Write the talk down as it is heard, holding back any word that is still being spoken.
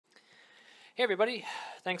Hey everybody,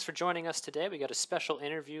 thanks for joining us today. We got a special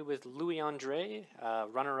interview with Louis Andre,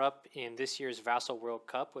 runner-up in this year's Vassal World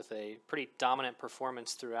Cup with a pretty dominant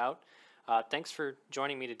performance throughout. Thanks for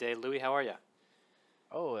joining me today, Louis. How are you?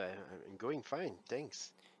 Oh, I'm going fine.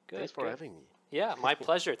 Thanks. Thanks Good, for good. having me. Yeah, my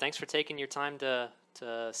pleasure. Thanks for taking your time to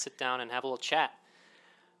sit down and have a little chat.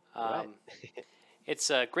 Right. Um,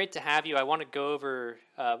 it's great to have you. I want to go over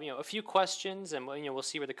a few questions, and we'll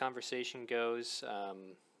see where the conversation goes.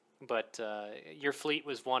 But your fleet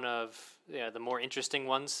was one of the more interesting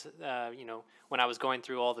ones. When I was going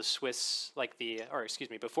through all the Swiss, or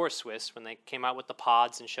excuse me, before Swiss, when they came out with the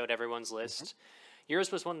pods and showed everyone's hmm list,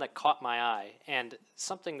 yours was one that caught my eye, and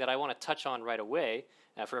something that I want to touch on right away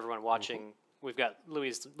for everyone hmm watching. We've got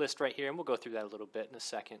Louis' list right here, and we'll go through that a little bit in a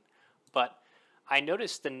second. But I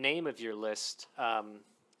noticed the name of your list, Yeah.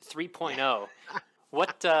 3.0.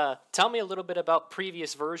 What? Tell me a little bit about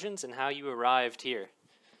previous versions and how you arrived here.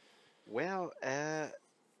 Well,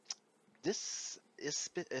 this is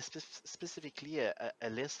specifically a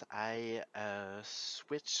list I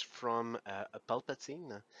switched from a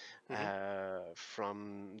Palpatine Hmm.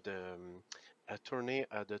 from a tourney,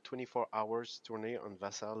 the 24 hours tourney on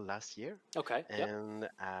Vassal last year, Okay. Yep. and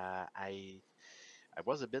I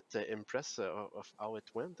was a bit impressed of how it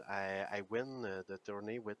went. I win the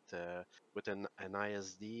tourney with an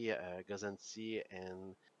ISD, Gazanti,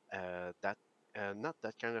 and that not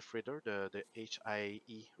that kind of raider, the HIE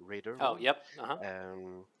raider Oh, one. yep. Uh huh.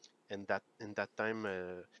 Um, and that in that time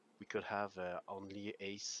we could have only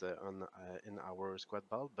ace on in our squad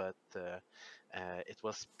ball, but it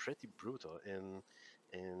was pretty brutal.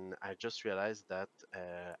 And I just realized that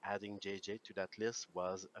adding JJ to that list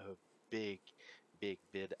was a big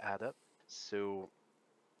bid add up. So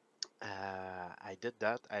I did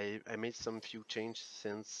that. I made some few changes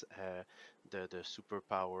since the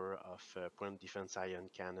superpower of point defense ion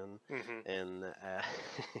cannon, Hmm. and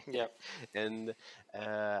Yep. and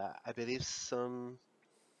I believe some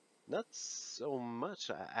not so much.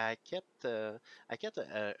 I kept a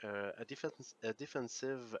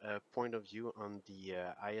defensive point of view on the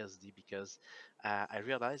ISD because I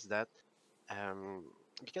realized that um,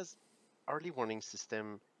 because early warning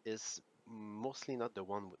system is mostly not the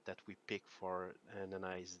one that we pick for an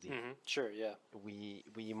ISD. Sure. Yeah.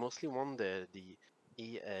 We mostly want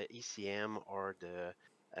ECM or the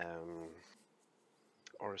um,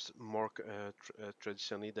 more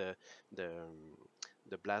traditionally the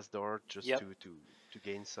the blast door just Yep. to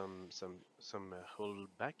gain some hold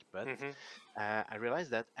back. But Hmm. I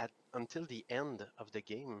realized that until the end of the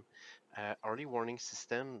game, early warning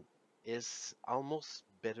system is almost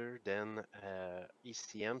better than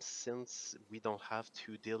ECM since we don't have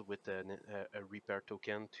to deal with a repair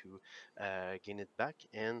token to gain it back,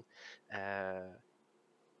 and uh,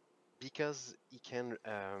 because he can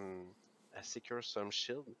secure some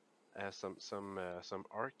shield, some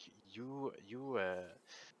arc, you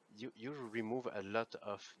remove a lot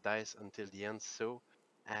of dice until the end. So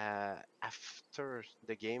after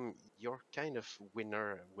the game, you're kind of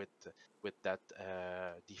winner with that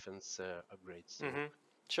defense upgrade. So Hmm.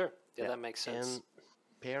 Sure. Yeah, yeah, that makes sense. and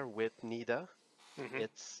pair with Nida, Hmm.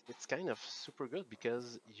 it's kind of super good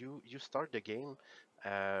because you start the game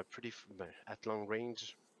at long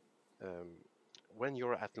range. Um, when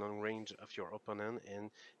you're at long range of your opponent and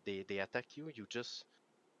they attack you, you just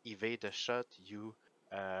evade a shot. You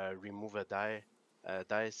remove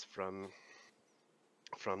dice from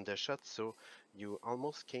the shot, so you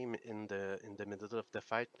almost came in the middle of the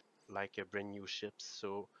fight like a brand new ship.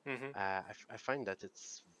 So Hmm. I find that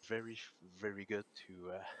it's very good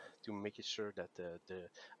to make it sure that the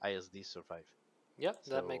ISD survive. Yep,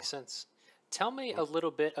 that makes So sense. Tell me mm. a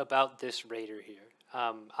little bit about this raider here.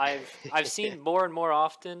 I've seen more and more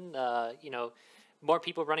often, more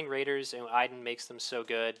people running raiders, and Iden makes them so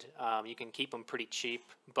good. You can keep them pretty cheap,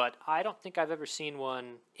 but I don't think I've ever seen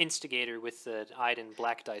one instigator with the Iden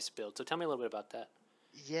black dice build. So tell me a little bit about that.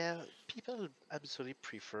 Yeah, people absolutely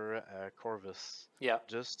prefer Corvus Yeah.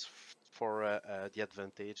 just for the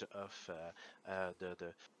advantage of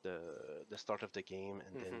the the start of the game,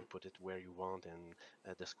 and then Hmm. you put it where you want, and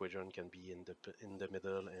the squadron can be in the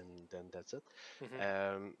middle, and then that's it. Hmm.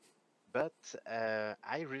 Um, but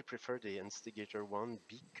I really prefer the Instigator one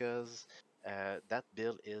because that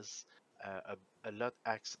build is a lot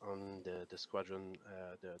acts on the squadron,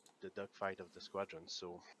 the dogfight of the squadron.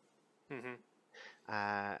 So Hmm.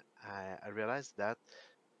 I realized that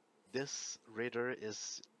this raider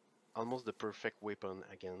is almost the perfect weapon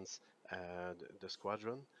against the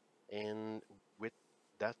squadron, and with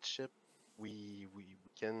that ship, we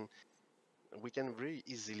can we can very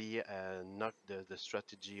easily knock the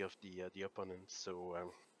strategy of the opponent. So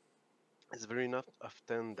it's very not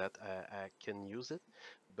often that I can use it,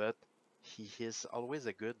 but he is always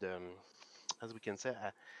a good, as we can say,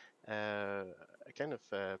 a kind of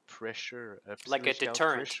pressure, a Like a psychological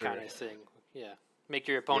deterrent kind pressure. of thing. Yeah. Make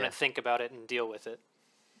your Yeah. opponent think about it and deal with it.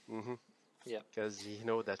 Mm-hmm. Yeah. Because you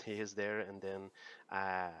know that he is there, and then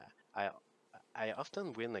uh, I I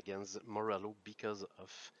often win against Morello because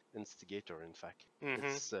of Instigator. In fact, Mm-hmm.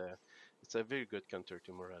 it's a very good counter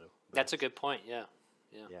to Morello. But That's a good point. Yeah.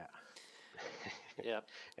 Yeah. yeah, Yeah.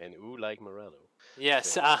 and who like Morello?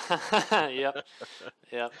 Yes. So Yep.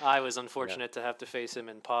 Yep. I was yeah. unfortunate to have to face him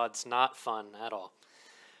in pods. Not fun at all.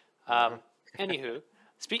 Uh-huh. Um, Anywho,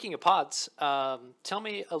 speaking of pods, tell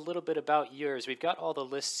me a little bit about yours. We've got all the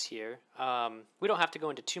lists here. We don't have to go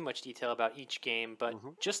into too much detail about each game, but Hmm.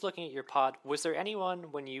 just looking at your pod, was there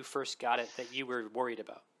anyone when you first got it that you were worried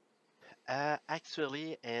about?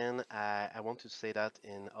 Actually, and I want to say that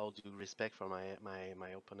in all due respect for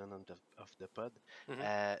my opponent of the pod,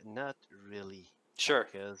 Hmm. not really, Sure.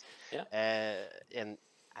 because Yeah. and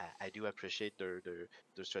I do appreciate the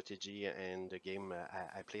strategy and the game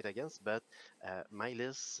I played against, but my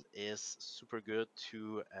list is super good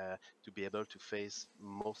to be able to face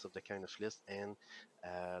most of the kind of list, and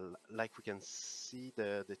like we can see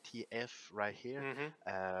the TF right here. Hmm.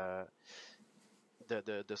 Uh,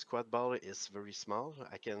 the squad ball is very small.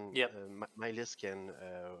 I can Yep. my list can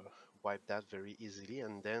wipe that very easily,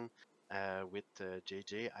 and then with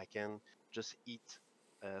JJ I can just eat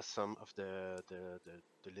some of the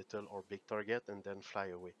little or big target and then fly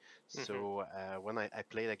away. Hmm. So when I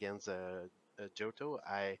played against Johto,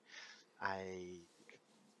 I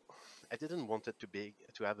I didn't want it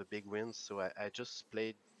to have a big win, so I just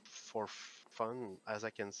played for fun, as I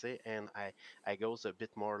can say, and I goes a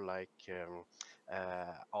bit more like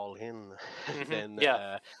all in Hmm. than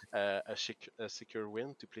Yeah. a secure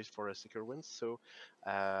win to play for a secure win. So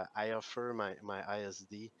I offer my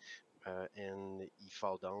ISD, and he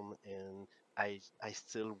fall down, and I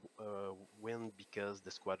still win because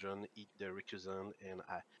the squadron eat the Rikuzen, and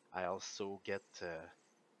I also get.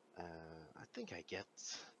 I think I get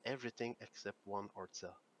everything except one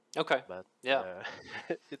Ortzel, Okay. but Yeah.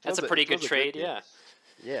 That's a pretty it good was a good trade. game. Yeah.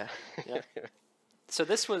 Yeah, Yeah. So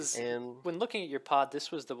this was and when looking at your pod.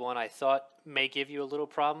 This was the one I thought may give you a little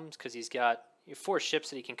problems because he's got four ships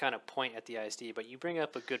that he can kind of point at the ISD. But you bring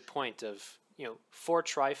up a good point of four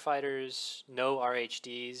tri fighters, no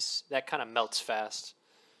RHDs. That kind of melts fast.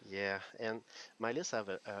 yeah, and my list have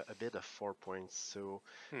a bit of 4 points, so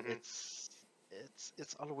Hmm. it's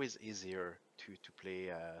it's always easier to play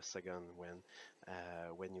Sagan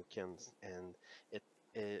when you can, and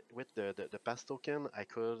with the pass token, I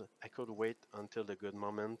could wait until the good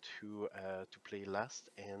moment to play last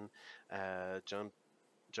and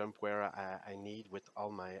jump where I need with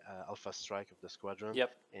all my alpha strike of the squadron,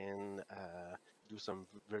 Yep. and do some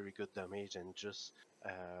very good damage, and just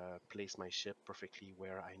place my ship perfectly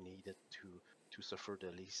where I need it to suffer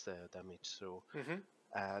the least damage. So Hmm.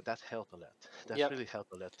 that helped a lot. That Yep. really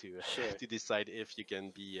helped a lot to Sure. to decide if you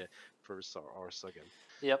can be first or second.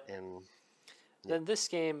 Yep. And yeah. Then this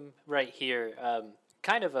game right here,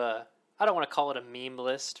 kind of a I don't want to call it a meme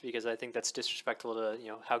list because I think that's disrespectful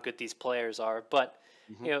to how good these players are, but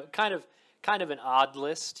Hmm. kind of an odd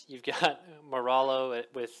list. You've got Moralo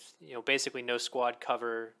with basically no squad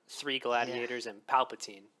cover, three Yeah. gladiators, and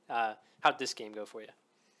Palpatine. How'd this game go for you?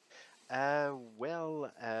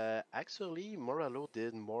 Actually, Moralo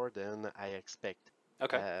did more than I expect.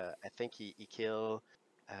 Okay. I think he killed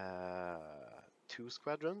uh, two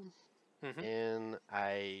squadron, Mm-hmm. and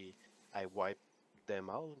I wiped them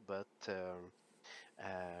all. But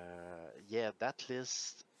yeah, that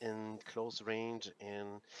list in close range,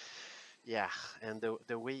 and yeah, and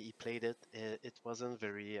the way he played it wasn't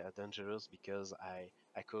very dangerous because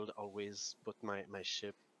I could always put my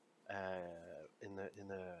ship in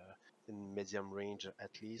medium range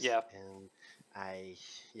at least, Yeah. and I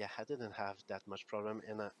yeah I didn't have that much problem,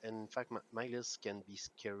 and in fact my list can be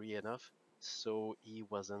scary enough, so he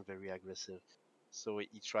wasn't very aggressive, so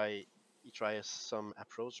he tried some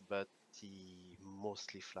approach, but he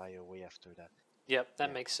mostly fly away after that. Yep. That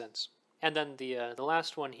Yeah. makes sense. And then the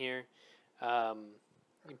last one here, um,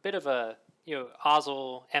 a bit of a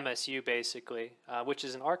Ozzel MSU basically, which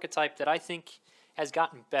is an archetype that I think has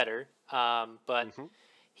gotten better. But Hmm.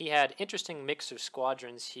 he had interesting mix of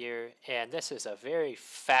squadrons here, and this is a very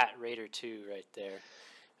fat Raider 2 right there.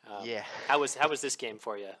 Yeah. How was this game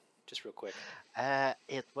for you? Just real quick.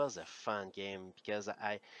 It was a fun game because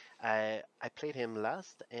I played him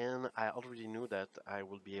last, and I already knew that I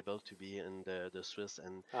will be able to be in the Swiss.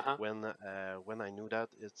 And Uh huh. when I knew that,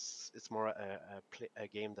 it's more a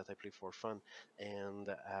game that I play for fun. And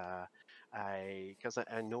because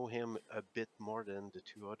I know him a bit more than the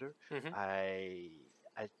two other. Mm-hmm. I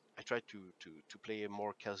I I try to play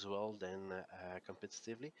more casual than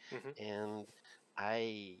competitively, Mm-hmm. and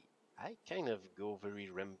I I kind of go very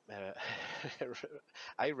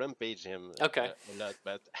I rampage him Okay. a lot,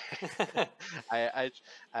 but I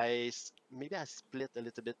maybe I split a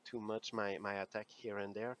little bit too much my attack here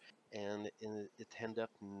and there, and it ended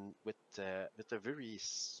up with a very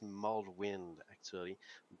small win actually,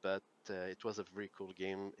 but it was a very cool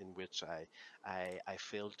game in which I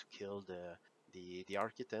failed to kill the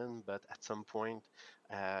Architan, but at some point,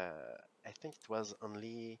 I think it was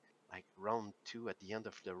only like round two. At the end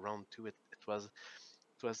of the round two, it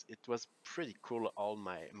was pretty cool. All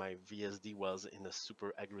my VSD was in a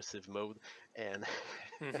super aggressive mode, and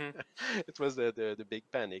Mm-hmm. it was the big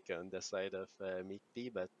panic on the side of Meek P.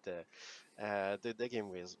 But the game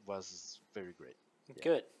was very great. Yeah.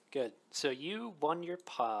 Good, good. So you won your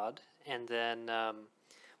pod, and then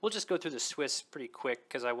we'll just go through the Swiss pretty quick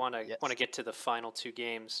because I want to Yes. get to the final two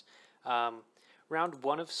games. Um, round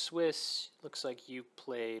one of Swiss looks like you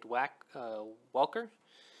played Walker,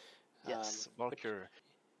 Yes. which Walker.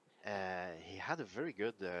 He had a very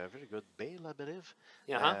good bail, I believe.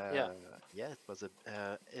 yeah, yeah, Uh, yeah, it was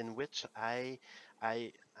a in which I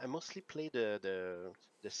mostly played the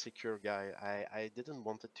secure guy. I didn't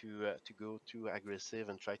want it to go too aggressive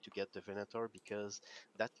and try to get the Venator because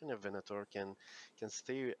that kind of Venator can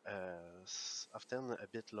stay often a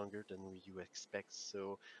bit longer than you expect.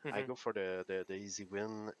 So I mm-hmm, go for the easy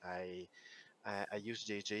win. I used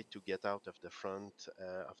JJ to get out of the front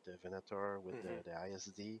of the Venator with mm-hmm, the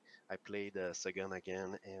ISD. I played Sagan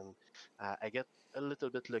again, and I get a little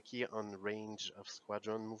bit lucky on range of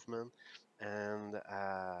squadron movement. And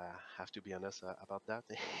have to be honest about that.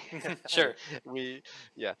 mm-hmm. I, Sure. we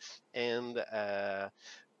yeah, and uh,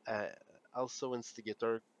 also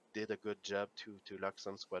Instigator did a good job to lock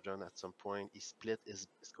some squadron at some point. He split his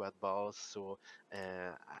squad balls, so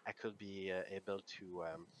I could be able to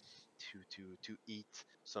eat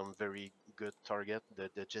some very good target. The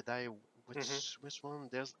Jedi, Mm-hmm. which one?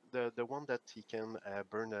 There's the one that he can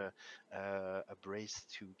burn a brace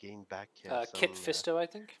to gain back Kit some. Fisto, I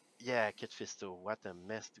think. Yeah, Kit Fisto, what a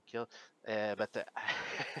mess to kill. But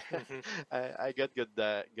Mm-hmm. I got good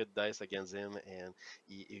dice against him, and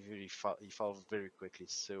he fall very quickly.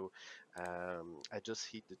 So I just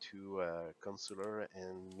hit the two consular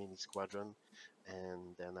and mini squadron,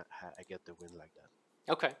 and then I get the win like that.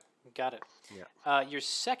 Okay, got it. Yeah. Your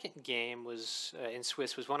second game was in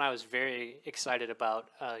Swiss was one I was very excited about.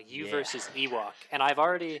 You Yeah. versus Ewok, and I've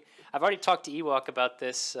already talked to Ewok about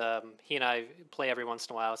this. He and I play every once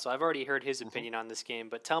in a while, so I've already heard his hmm opinion on this game.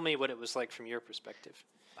 But tell me what it was like from your perspective.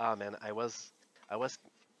 Ah man, I was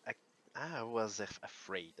I, I was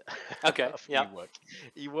afraid Okay. of Yeah. Ewok.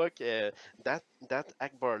 Ewok, that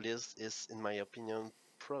Akbar list is, in my opinion,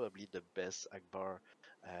 probably the best Akbar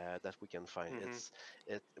that we can find. Mm-hmm.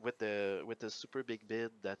 It with the super big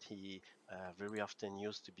bid that he very often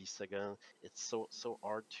used to be Sagan. It's so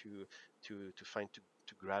hard to find to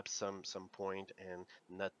grab some point and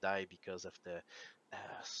not die because of the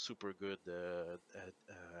super good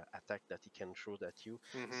attack that he can throw at you.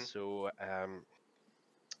 Mm-hmm. So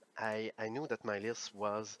I knew that my list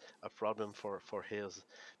was a problem for his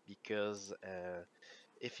because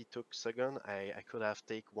if he took Sagan, I could have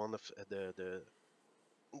take one of the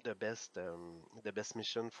best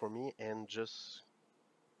mission for me and just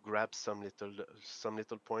grab some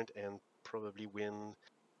little point and probably win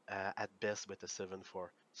at best with a 7-4.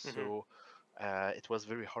 Mm-hmm. So it was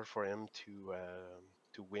very hard for him to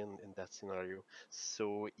win in that scenario.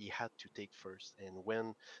 So he had to take first, and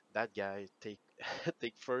when that guy take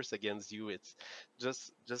take first against you, it's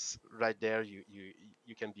just right there.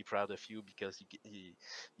 You can be proud of you because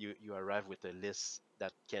you arrive with a list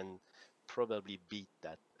that can probably beat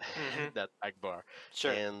that Mm-hmm. that Akbar,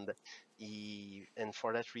 Sure. and and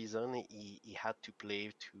for that reason he had to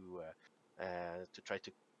play to try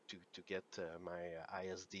to get my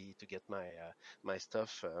ISD to get my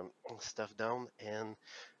stuff down, and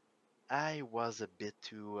I was a bit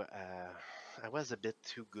too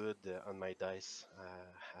good on my dice.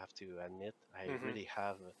 I have to admit, Mm-hmm.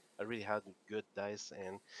 I really had good dice,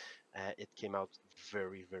 and it came out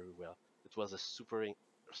very well. It was a super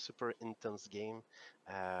intense game,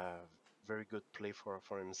 uh, very good play for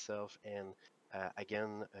himself, and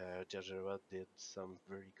again, Jajara did some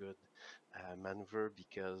very good maneuver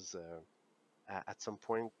because at some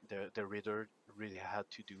point the reader really had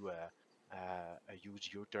to do a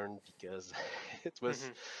huge U-turn because it was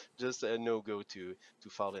Mm-hmm. just a no-go to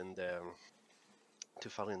fall in the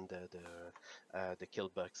kill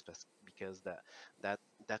box because that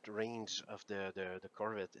that range of the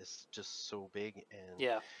Corvette is just so big, and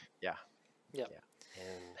Yeah. yeah, Yep. yeah,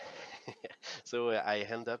 and so I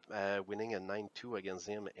end up winning a 9-2 against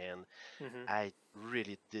him, and Mm-hmm. I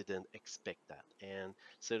really didn't expect that. And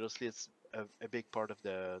seriously, it's a big part of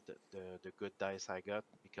the good dice I got,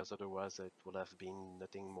 because otherwise it would have been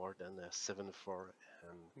nothing more than a 7-4.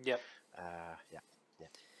 And Yep. yeah, yeah,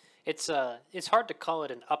 It's hard to call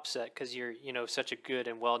it an upset because you're such a good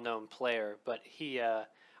and well known player, but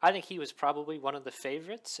I think he was probably one of the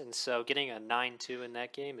favorites, and so getting a 9-2 in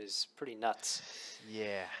that game is pretty nuts.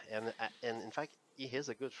 yeah. And in fact, he is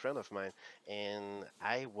a good friend of mine, and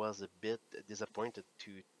I was a bit disappointed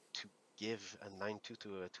to give a 9-2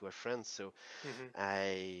 to a friend. So Hmm.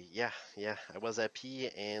 yeah, I was happy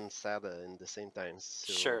and sad in the same time.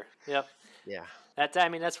 So Sure. Yep. yeah, I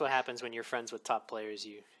mean, that's what happens when you're friends with top players.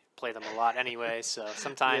 You play them a lot anyway, so yeah,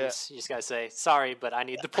 sometimes you just gotta say sorry, but I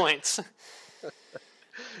need the points.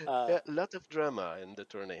 uh, yeah, a lot of drama in the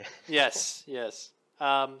tourney. yes, yes.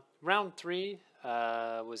 Round three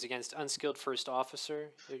was against unskilled first officer.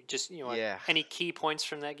 Just Yeah. any key points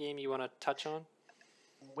from that game you want to touch on?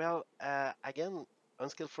 Well, again,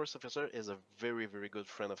 Unskilled First Officer is a very, very good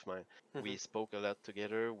friend of mine. Hmm. We spoke a lot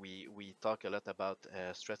together. We talk a lot about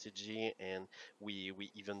strategy, and we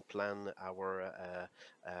even plan our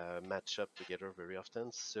matchup together very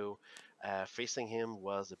often. So, facing him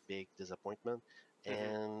was a big disappointment, Hmm.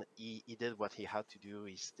 and he did what he had to do.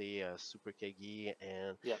 He stayed super keggy,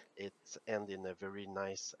 and Yep. it ended in a very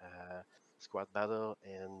nice squad battle,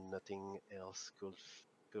 and nothing else could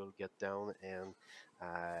get down. And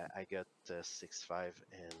I got 6-5,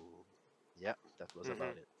 and yeah, that was Hmm.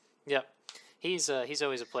 about it. Yep. He's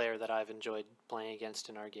always a player that I've enjoyed playing against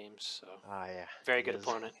in our games. So Ah, yeah, very he good is.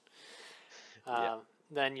 opponent. Yeah. Uh,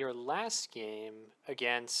 then your last game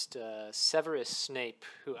against Severus Snape,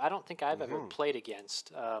 who I don't think I've ever Hmm. played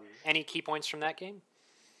against. Any key points from that game?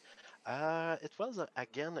 It was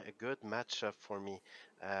again a good matchup for me.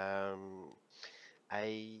 Um,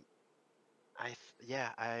 I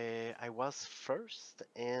yeah, I was first,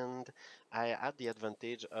 and I had the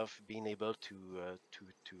advantage of being able to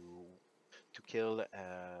kill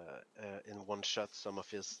in one shot some of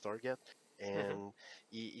his target. Hmm. And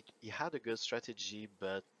he had a good strategy,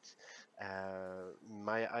 but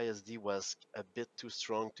my ISD was a bit too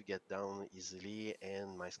strong to get down easily,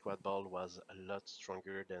 and my squad ball was a lot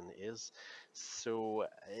stronger than his, so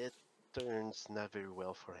it turns not very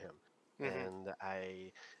well for him. Hmm. And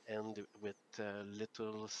I end with a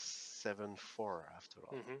little 7-4 after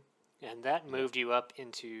all. Hmm. And that Yeah. moved you up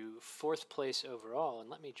into fourth place overall. And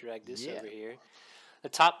let me drag this Yeah. over here. The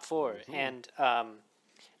top four. Hmm. And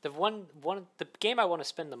the game I want to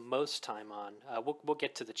spend the most time on. We'll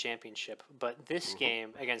get to the championship, but this Hmm.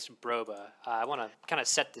 game against Broba, I want to kind of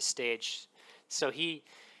set the stage. So he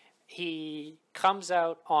comes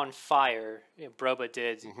out on fire. Broba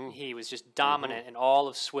did. Hmm. He was just Hmm. dominant in all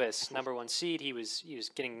of Swiss. Number one seed. He was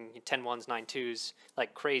getting 10-1s, 9-2s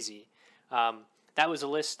like crazy. Um, that was a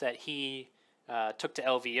list that he took to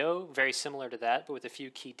LVO, very similar to that, but with a few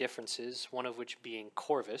key differences. One of which being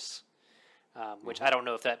Corvus, which Hmm. I don't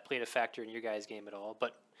know if that played a factor in your guys' game at all.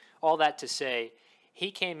 But all that to say,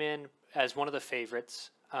 he came in as one of the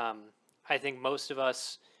favorites. I think most of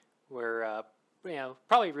us were,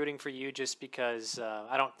 probably rooting for you just because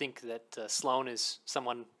I don't think that Sloan is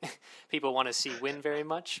someone people want to see win very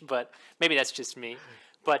much. But maybe that's just me.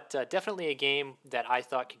 But definitely a game that I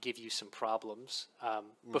thought could give you some problems.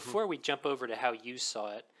 Hmm. Before we jump over to how you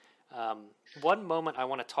saw it, um, one moment I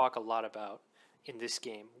want to talk a lot about in this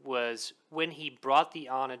game was when he brought the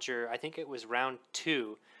onager, I think it was round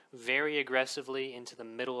two, very aggressively into the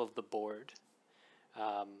middle of the board.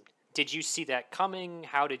 Um, did you see that coming?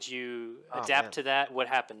 How did you Oh adapt man, to that? What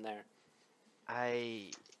happened there?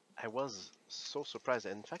 I I was so surprised.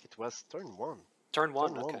 In fact, it was turn one. Turn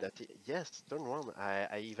one, Turn one okay. that yes, turn one.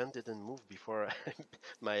 I even didn't move before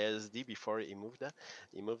my SD before he moved that.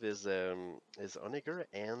 He moved his Onager,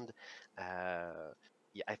 and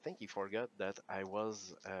yeah, I think he forgot that I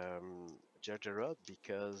was Jarjarod,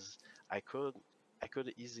 because I could I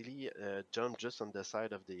could easily jump just on the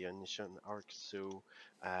side of the initial arc. So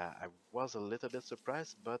I was a little bit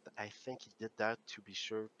surprised, but I think he did that to be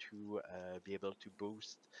sure to be able to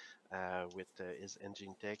boost with his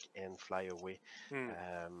engine tech and fly away. Hmm.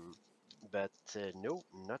 Um, but no,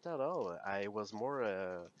 not at all. I was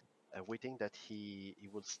more waiting that he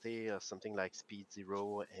would stay something like speed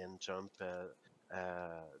zero and jump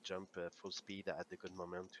full speed at the good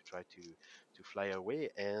moment to try to fly away.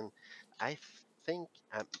 And I think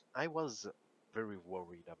I was very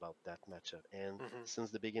worried about that matchup. And Mm-hmm. since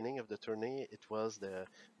the beginning of the tourney, it was the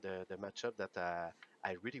matchup that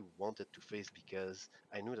I really wanted to face because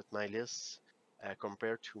I knew that my list,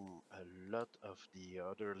 compared to a lot of the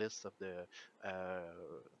other lists of the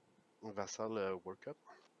Vassal World Cup,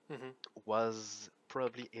 Mm-hmm. was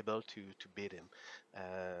probably able to beat him.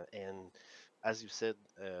 And as you said,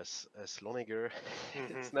 Sloaneger, Mm-hmm.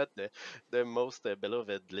 it's not the most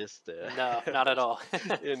beloved list No, not at all.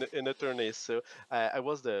 in a tourney. So I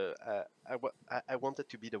was I wanted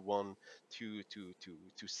to be the one to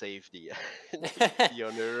save the the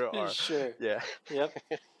honor, or Sure. yeah. Yep.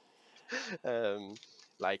 um,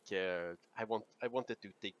 I wanted to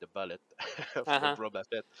take the bullet for Uh-huh. Boba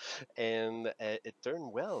Fett, and it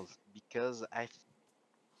turned well because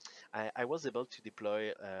I was able to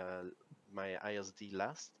deploy my ISD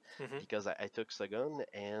last Mm-hmm. because I took Sagan,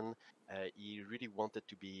 and he really wanted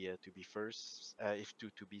to be first, if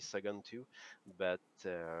to be Sagan too, but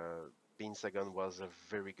being Sagan was a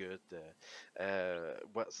very good,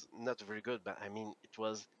 was not very good, but I mean it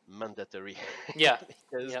was mandatory Yeah.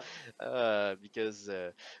 because Yep.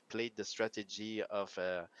 played the strategy of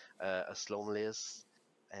a Sloan list,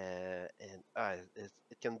 and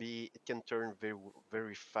it can turn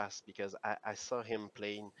very fast because I saw him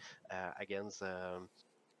playing against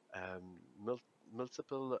um, mul-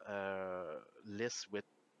 multiple lists with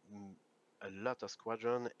mm, a lot of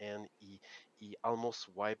squadron, and he almost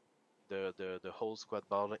wiped the whole squad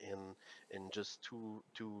ball in just two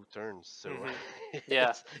turns. So Mm-hmm.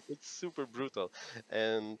 Yeah. it's super brutal,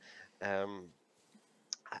 and um,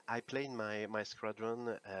 I played my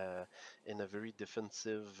squadron in a very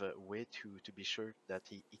defensive way to be sure that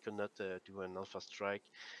he could not do an alpha strike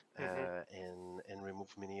Mm-hmm. and remove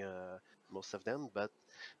many most of them. But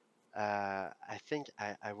I think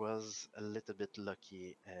I was a little bit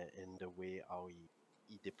lucky in the way how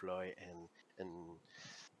he deploy, and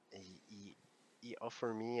he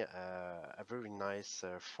offered me a very nice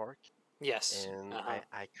fork, Yes. and Uh-huh.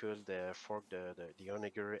 I could fork the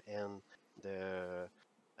Onager and the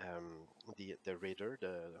um, the raider,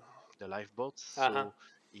 the lifeboat. Uh-huh. So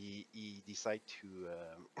he decided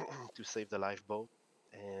to save the lifeboat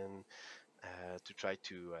and to try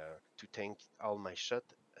to tank all my shot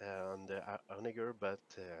on the Onager, but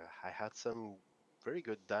I had some very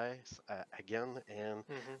good dice again, and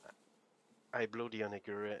Mm-hmm. I blew the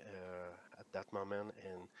Onager at that moment,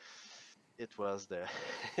 and it was the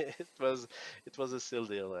it was a still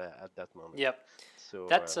deal at that moment. Yep. So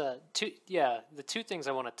That's two. Yeah, the two things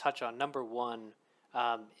I want to touch on. Number one,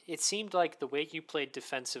 it seemed like the way you played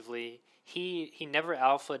defensively, he never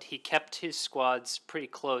alphaed. He kept his squads pretty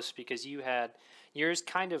close because you had yours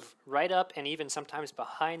kind of right up and even sometimes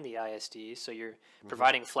behind the ISD. So you're hmm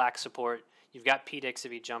providing flak support. You've got PDX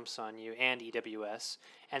if he jumps on you and EWS,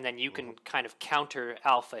 and then you hmm can kind of counter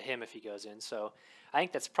alpha him if he goes in. So I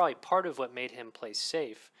think that's probably part of what made him play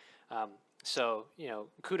safe. Um, so,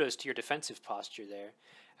 kudos to your defensive posture there.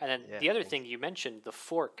 And then yeah, the other thanks. thing you mentioned, the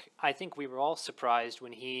fork, I think we were all surprised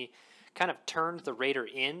when he kind of turned the Raider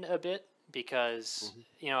in a bit because, hmm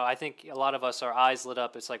I think a lot of us, our eyes lit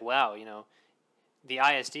up. It's like, wow, the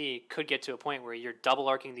ISD could get to a point where you're double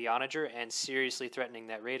arcing the Onager and seriously threatening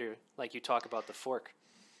that Raider, like you talk about the fork.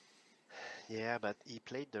 Yeah, but he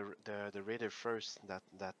played the raider first that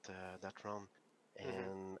round, Hmm.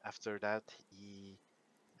 and after that he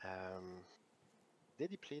um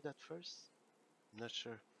did he play that first? I'm not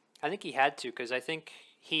sure. I think he had to because I think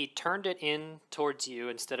he turned it in towards you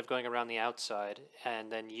instead of going around the outside,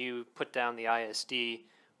 and then you put down the ISD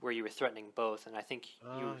where you were threatening both. And I think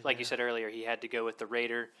Oh like you yeah. said earlier, he had to go with the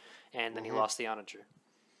Raider, and then he hmm lost the Onager.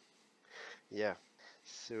 Yeah.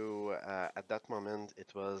 So at that moment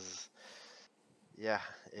it was yeah.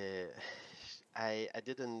 Uh, I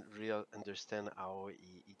didn't really understand how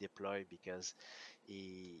he deployed because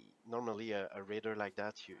normally a raider like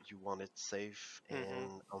that you want it safe Mm-hmm.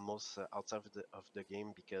 and almost outside of the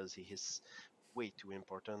game because he is way too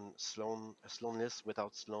important. Slowness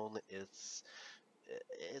without Sloan, it's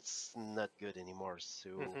not good anymore. So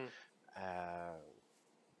Mm-hmm. uh,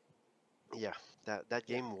 yeah, that Yeah.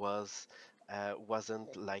 game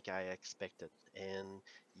wasn't like I expected, and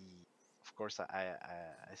he, of course, I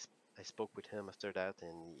spoke with him after that,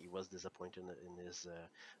 and he was disappointed in his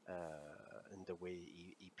in the way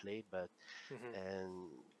he played, but Mm-hmm. and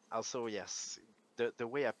also yes, the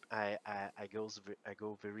way I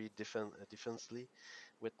go very defensively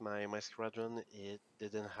with my squadron. It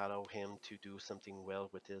didn't allow him to do something well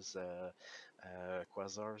with his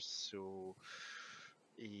quasars, so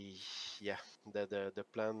he, yeah, the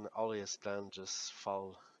plan, all his plan just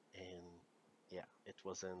fall, and yeah, it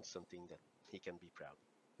wasn't something that he can be proud.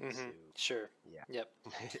 Mm-hmm. So Sure. yeah, Yep.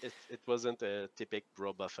 it wasn't a typical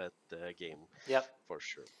Bro Buffett game Yep. for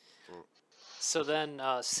sure. Mm. So then,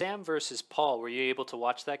 Sam versus Paul, were you able to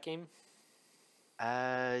watch that game?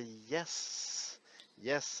 Uh, yes,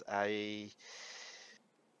 yes.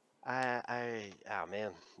 Ah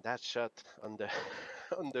man, that shot on the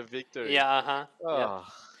on the victory. Yeah, uh-huh. Yep.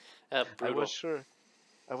 Oh, I was Brutal. sure.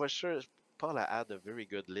 I was sure Paula had a very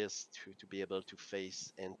good list to be able to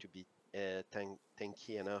face and to be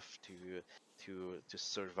tanky enough to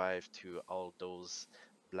survive to all those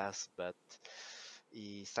blasts, but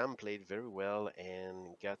Sam played very well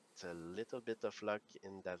and got a little bit of luck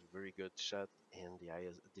in that very good shot, and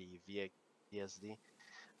the VSD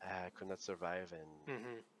could not survive, and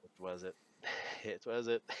Mm-hmm. it was it. It was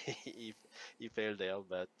it. He failed out,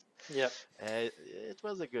 but Yep. it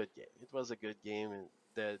was a good game. It was a good game, and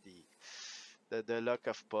the luck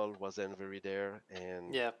of Paul wasn't very there,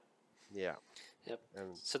 and Yep. yeah, Yep.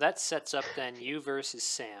 and So that sets up then you versus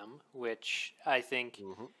Sam, which I think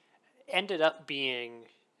hmm ended up being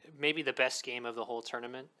maybe the best game of the whole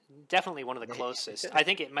tournament. Definitely one of the closest. I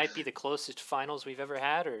think it might be the closest finals we've ever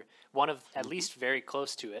had, or one of at hmm least very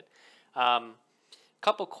close to it. Um,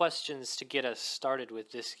 Couple questions to get us started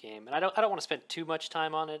with this game, and I don't want to spend too much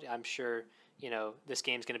time on it. I'm sure this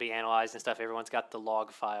game's going to be analyzed and stuff. Everyone's got the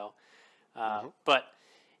log file, hmm but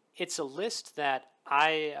it's a list that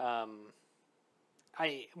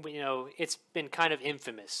it's been kind of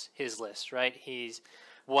infamous, his list, right? He's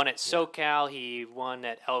won at yeah. SoCal, he won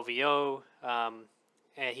at LVO,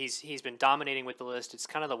 and he's been dominating with the list. It's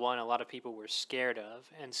kind of the one a lot of people were scared of,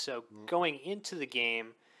 and so Mm. going into the game,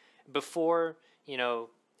 before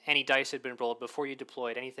any dice had been rolled, before you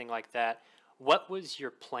deployed anything like that, what was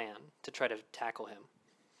your plan to try to tackle him?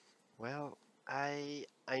 Well, I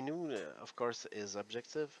knew, of course, his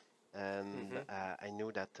objective, and Mm-hmm. I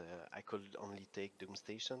knew that I could only take Doom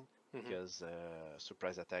Station Mm-hmm. because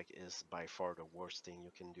surprise attack is by far the worst thing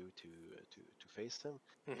you can do to face him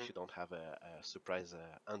Mm-hmm. if you don't have a surprise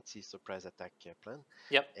anti-surprise attack plan.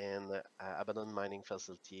 Yep. And abandoned mining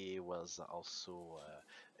facility was also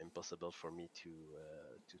impossible for me to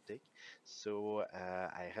take. So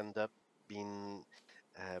I end up being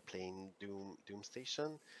playing Doom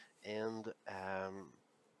Station, and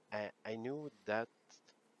I knew that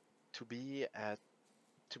to be uh,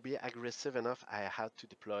 to be aggressive enough, I had to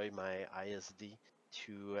deploy my ISD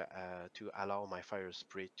to allow my fire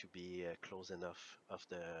spray to be close enough of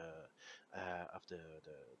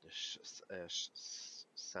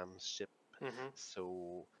Sam's ship. Mm-hmm.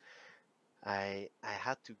 So I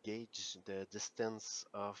had to gauge the distance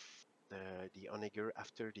of the Onager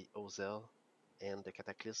after the Ozel and the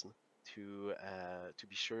Cataclysm to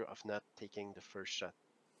be sure of not taking the first shot.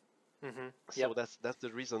 Mm-hmm. So Yep. that's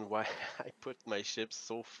the reason why I put my ship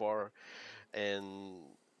so far and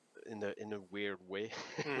in a weird way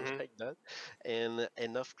Mm-hmm. like that, and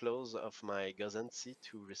enough close of my Gazansi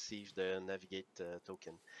to receive the navigate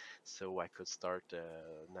token, so I could start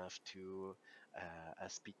nav 2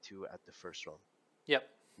 speed 2 at the first round Yep.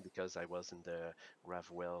 because I was in the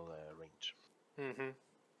Gravwell range. Mm-hmm.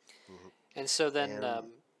 hmm And so then And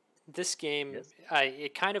this game, yes,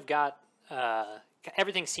 it kind of got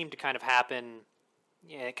everything seemed to kind of happen,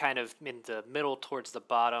 yeah, kind of in the middle towards the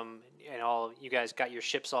bottom, and all you guys got your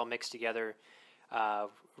ships all mixed together,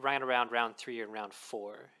 right around round 3 and round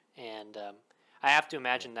 4, and I have to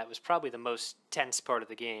yeah. imagine that was probably the most tense part of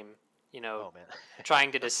the game. You know, Oh man,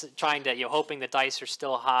 trying to hoping the dice are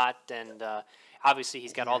still hot, and obviously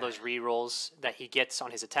he's got all yeah. those re rolls that he gets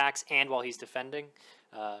on his attacks and while he's defending.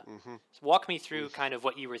 hmm Walk me through kind of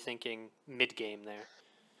what you were thinking mid game there.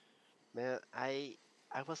 Man, I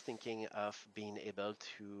was thinking of being able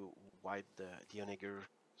to wipe the Onager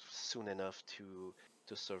soon enough to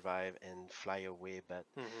survive and fly away, but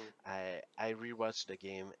Mm-hmm. I rewatched the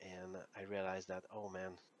game and I realized that, oh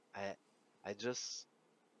man, I I just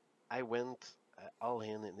I went all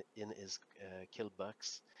in his kill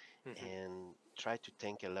box Mm-hmm. and tried to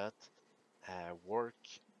tank a lot, work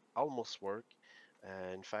almost work.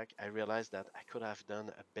 In fact, I realized that I could have done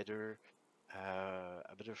a better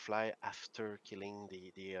fly after killing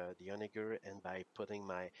the Onager, and by putting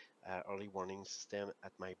my early warning system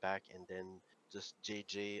at my back, and then just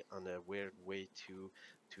JJ on a weird way to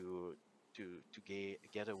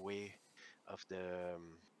get away of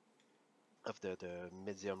the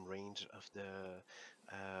medium range of the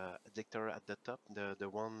Dictator at the top, the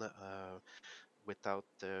one without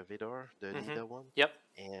the Vidor, the Mm-hmm. Nida one, Yep.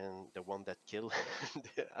 and the one that killed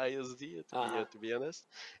the ISD, Uh-huh. to be honest.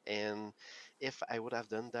 And if I would have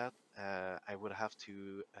done that, I would have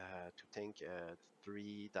to tank a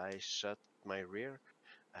 3 dice shot at my rear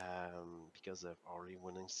because of early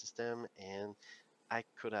winning system, and I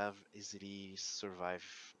could have easily survived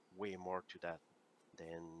way more to that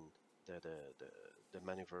than the the the, the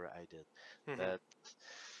maneuver I did. Mm-hmm. But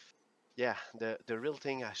yeah, the real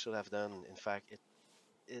thing I should have done, in fact,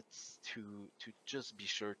 it's to just be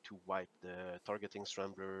sure to wipe the targeting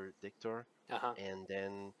scrambler dictator Uh-huh. and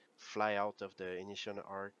then fly out of the initial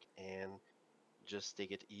arc and just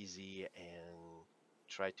take it easy and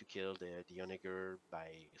try to kill the Onager by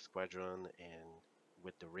squadron and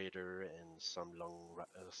with the raider and some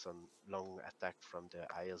long attack from the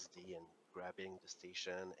ISD and grabbing the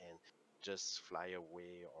station and just fly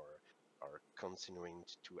away or continuing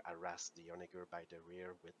to harass the Onager by the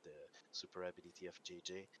rear with the super ability of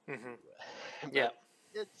JJ Mm-hmm. Yeah. but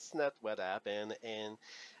it's not what happened and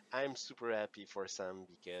I'm super happy for Sam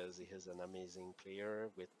because he is an amazing player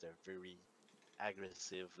with a very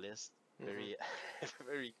aggressive list, Mm-hmm. very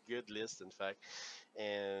very good list in fact,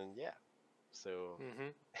 and yeah, so Mm-hmm.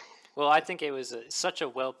 Well, I think it was such a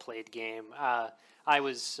well played game. I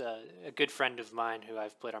was a good friend of mine who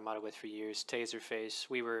I've played Armada with for years, Taserface.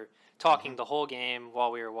 We were hmm talking the whole game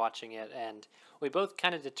while we were watching it, and we both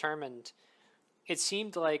kind of determined it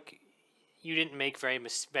seemed like you didn't make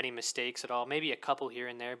many mistakes at all, maybe a couple here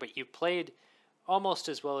and there, but you played almost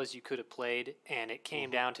as well as you could have played, and it came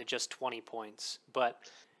hmm down to just 20 points. But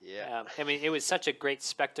yeah. I mean, it was such a great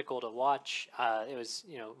spectacle to watch. It was,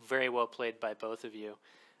 very well played by both of you.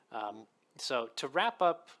 Um, Mm, so to wrap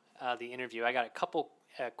up the interview, I got a couple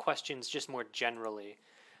questions just more generally.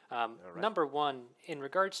 all right. Number one, in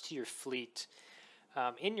regards to your fleet,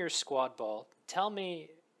 in your squad ball, tell me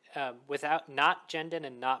without not Jendon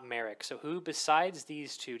and not Merrick. So who besides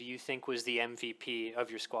these two do you think was the MVP of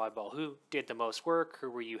your squad ball? Who did the most work? Who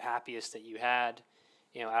were you happiest that you had?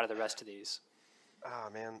 Out of the rest of these. Ah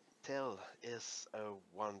man, Tell is a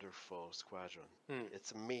wonderful squadron. Hmm.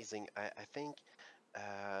 It's amazing. I think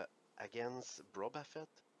uh, against Brobafett,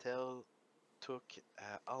 Tell took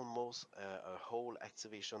almost a whole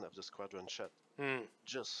activation of the squadron shot Hmm.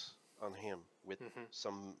 just on him with Mm-hmm.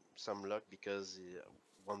 some luck because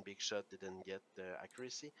one big shot didn't get the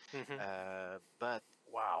accuracy. Mm-hmm. But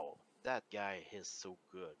wow, that guy is so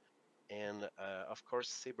good. And of course,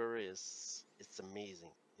 Saber is it's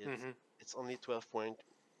amazing. Mm-hmm. It's only 12 point.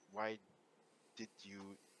 Why did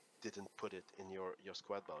you didn't put it in your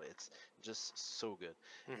squad ball? It's just so good.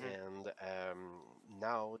 Mm-hmm. And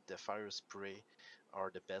now the fire spray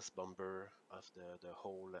are the best bomber of the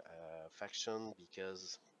whole faction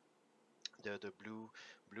because the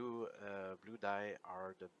blue die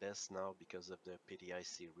are the best now because of the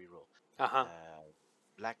PDIC reroll. Uh-huh. Uh,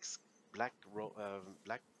 black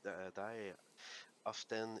die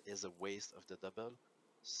often is a waste of the double.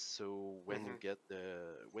 So when Mm-hmm. you get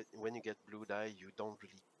when you get blue die, you don't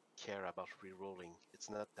really care about rerolling. It's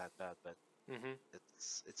not that bad, but Mm-hmm.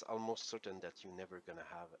 it's almost certain that you're never gonna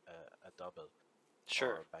have a double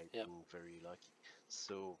Sure. or by Yep. being very lucky.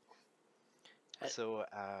 So Uh so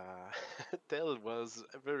Tell was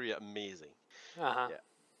very amazing. huh. Yeah.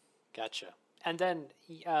 Gotcha. And then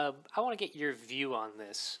I want to get your view on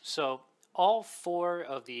this. So all four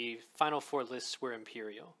of the final four lists were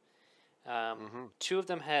Imperial. Um, hmm two of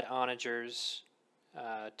them had onagers.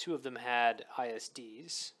 Two of them had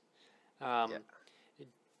ISDs. Yeah. Um,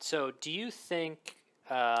 so do you think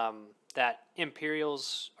that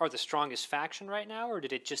Imperials are the strongest faction right now, or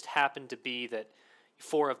did it just happen to be that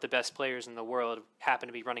four of the best players in the world happened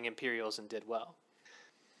to be running Imperials and did well?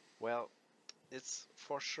 Well, it's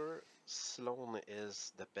for sure Sloan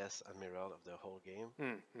is the best admiral of the whole game.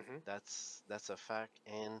 Mm, mm-hmm. That's a fact,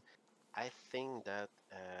 and I think that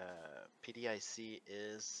PDIC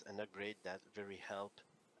is an upgrade that very help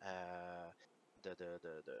uh,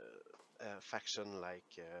 the faction like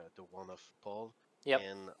the one of Paul Yep.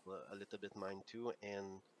 and a little bit mine too,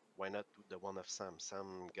 and why not the one of Sam?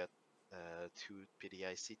 Sam got two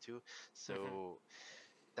PDIC too, Mm-hmm. so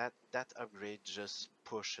that upgrade just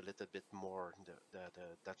push a little bit more the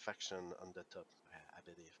that faction on the top, I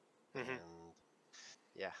believe, Mm-hmm. and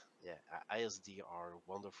yeah, yeah. ISD are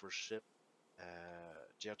wonderful ship.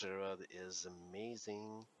 Gergerod is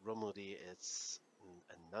amazing. Romudi, it's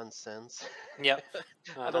a nonsense. Yep.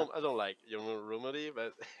 Uh huh. I don't like Romudi,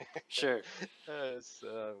 but Sure. it's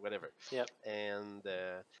whatever. Yep. And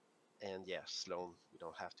and yeah, Sloan. We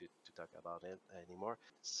don't have to talk about it anymore.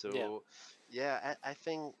 Yeah. So yeah, I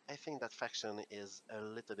think that faction is a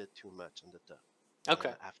little bit too much on the top and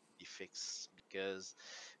Okay. have to be fixed because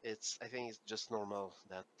it's I think it's just normal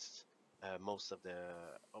that most of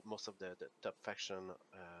the top faction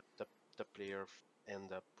top player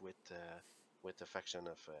end up with the faction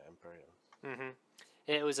of Imperial. Mm-hmm.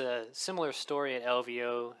 It was a similar story at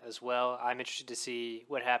LVO as well. I'm interested to see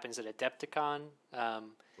what happens at Adepticon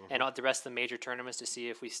and Hmm. all the rest of the major tournaments to see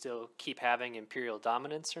if we still keep having Imperial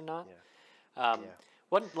dominance or not. Yeah, Um, yeah.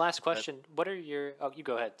 one last But question. What are your. Oh, you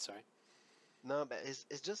go ahead. Sorry. no, but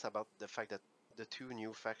it's just about the fact that the two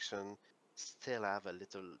new faction still have a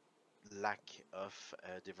little lack of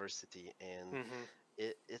diversity, and Mm-hmm.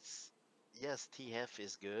 it's yes, TF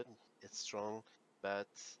is good, it's strong, but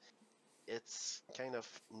it's kind of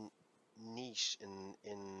niche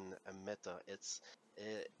in a meta.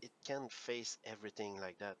 It can face everything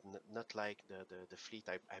like that, not like the fleet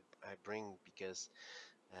I bring because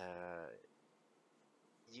uh,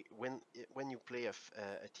 when you play a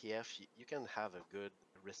TF, you can have a good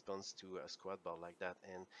response to a squad ball like that,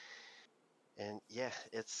 and yeah,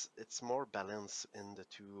 it's more balance in the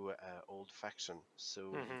two old faction,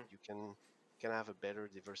 so Mm-hmm. you can have a better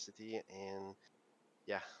diversity, and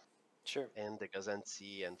yeah, Sure. and the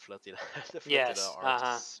Gazanti and Flotilla, the Flotilla Yes. are Uh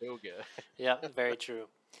huh. so good. Yeah. Very true.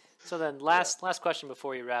 So then, Yeah. last question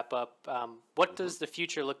before we wrap up. What Hmm. does the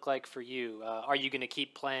future look like for you? Are you going to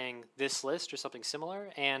keep playing this list or something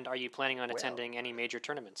similar? And are you planning on Well, attending any major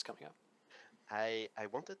tournaments coming up? I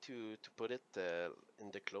wanted to put it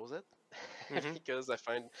in the closet Mm-hmm. because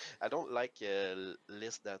I don't like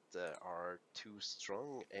lists that are too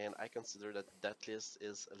strong, and I consider that that list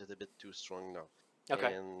is a little bit too strong now.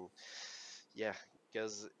 Okay. And yeah,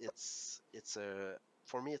 because it's a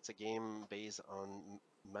for me it's a game based on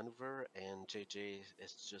maneuver, and JJ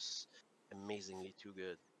is just amazingly too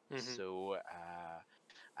good. Mm-hmm. So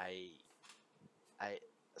I I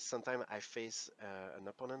sometimes I face an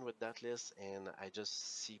opponent with that list, and I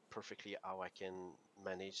just see perfectly how I can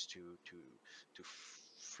manage to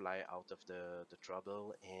fly out of the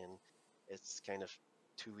trouble, and it's kind of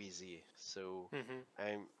too easy. So Mm-hmm.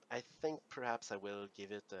 I think perhaps I will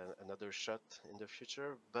give it another shot in the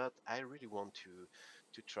future, but I really want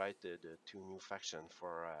to try the two new faction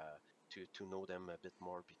for to know them a bit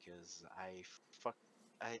more, because I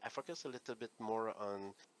focus a little bit more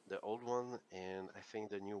on the old one, and I think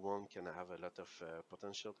the new one can have a lot of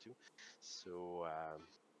potential too. So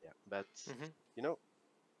yeah, but Mm-hmm. you know,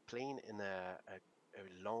 playing in a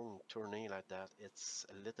long tourney like that, it's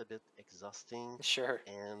a little bit exhausting, Sure.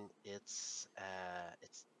 and it's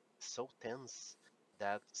so tense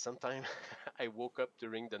that sometimes I woke up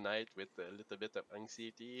during the night with a little bit of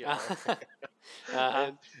anxiety, or Uh-huh.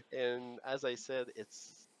 and and as I said,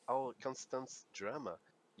 it's all constant drama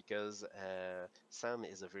because Sam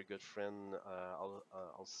is a very good friend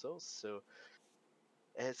also. So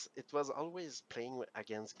it was always playing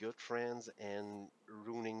against good friends and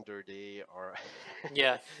ruining their day, or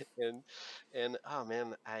Yeah. and oh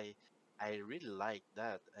man, I really like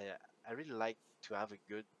that. I really like to have a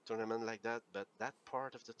good tournament like that, but that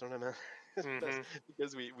part of the tournament, Mm-hmm.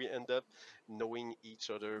 because we end up knowing each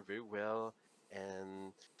other very well,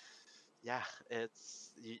 and yeah,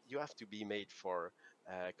 you have to be made for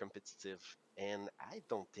competitive, and I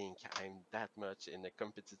don't think I'm that much in a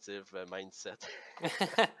competitive mindset.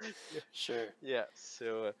 Sure. Yeah,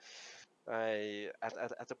 so I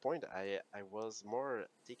at a point I was more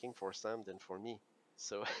taking for Sam than for me.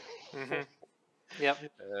 So Mm-hmm. Yep.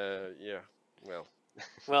 yeah, well,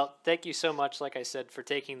 Well, thank you so much, like I said, for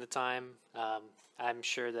taking the time. I'm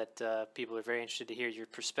sure that people are very interested to hear your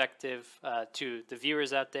perspective. To the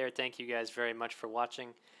viewers out there, thank you guys very much for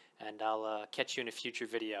watching, and I'll catch you in a future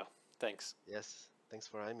video. Thanks. yes, thanks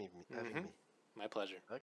for having me. Mm-hmm. My pleasure.